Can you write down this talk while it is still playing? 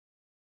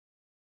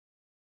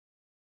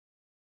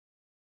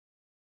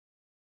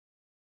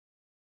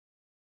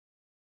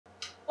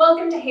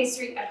Welcome to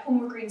History at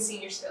Homer Green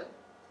Senior School.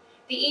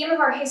 The aim of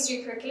our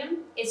history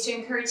curriculum is to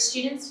encourage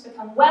students to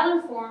become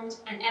well-informed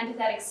and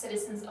empathetic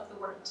citizens of the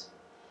world.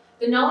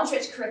 The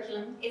knowledge-rich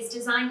curriculum is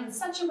designed in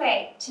such a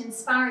way to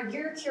inspire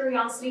your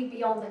curiosity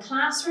beyond the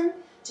classroom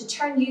to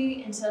turn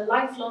you into a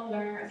lifelong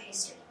learner of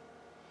history.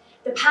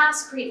 The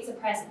past creates the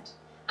present,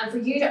 and for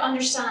you to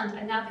understand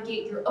and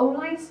navigate your own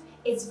life,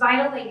 it's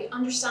vital that you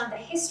understand the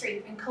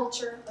history and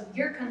culture of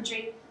your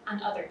country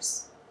and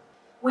others.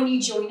 When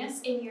you join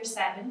us in Year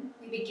 7,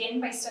 we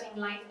begin by studying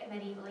life in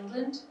medieval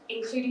England,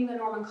 including the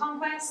Norman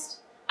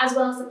Conquest, as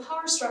well as the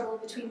power struggle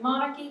between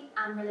monarchy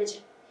and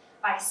religion,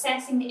 by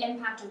assessing the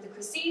impact of the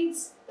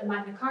Crusades, the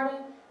Magna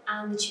Carta,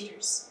 and the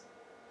Tudors.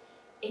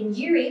 In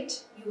Year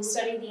 8, you will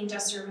study the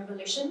Industrial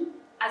Revolution,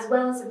 as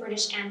well as the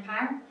British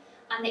Empire,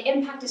 and the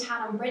impact it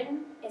had on Britain,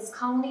 its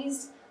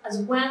colonies, as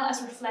well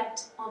as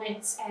reflect on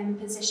its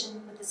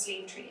position with the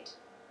slave trade.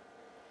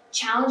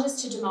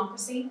 Challenges to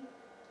democracy,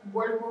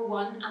 World War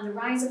I, and the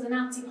rise of the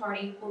Nazi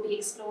Party will be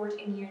explored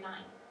in Year 9.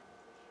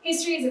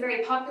 History is a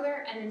very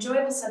popular and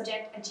enjoyable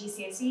subject at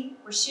GCSE,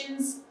 where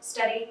students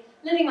study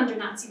living under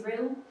Nazi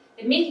rule,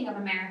 the making of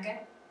America,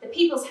 the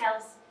people's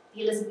health,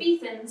 the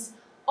Elizabethans,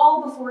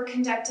 all before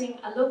conducting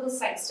a local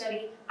site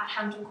study at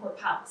Hampton Court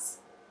Palace.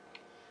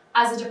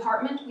 As a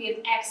department, we have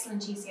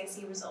excellent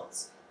GCSE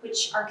results,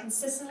 which are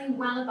consistently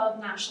well above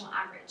national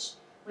average,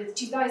 with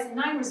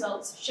 2009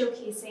 results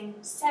showcasing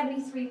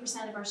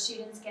 73% of our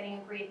students getting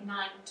a grade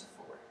 9 to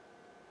 4.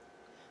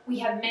 We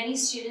have many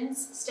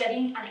students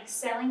studying and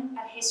excelling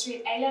at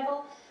history at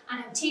A-level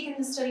and have taken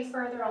the study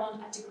further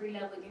on at degree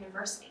level at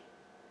university.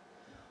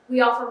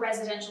 We offer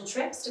residential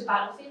trips to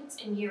battlefields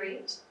in Year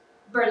 8,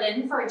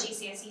 Berlin for our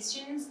GCSE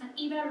students, and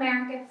even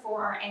America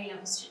for our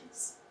A-level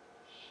students.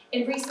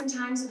 In recent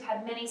times, we've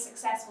had many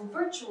successful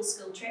virtual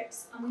school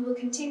trips, and we will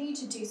continue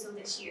to do so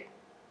this year.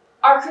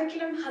 Our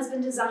curriculum has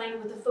been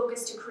designed with a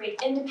focus to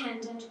create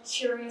independent,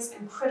 curious,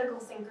 and critical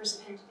thinkers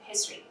of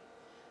history.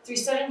 Through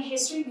studying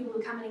history, you will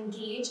become an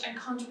engaged and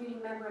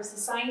contributing member of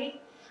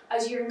society,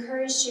 as you're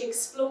encouraged to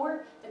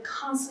explore the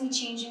constantly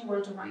changing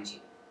world around you.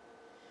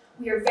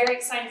 We are very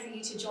excited for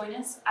you to join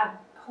us at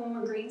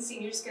Homer Green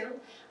Senior School,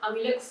 and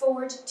we look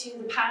forward to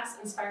the past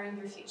inspiring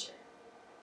your future.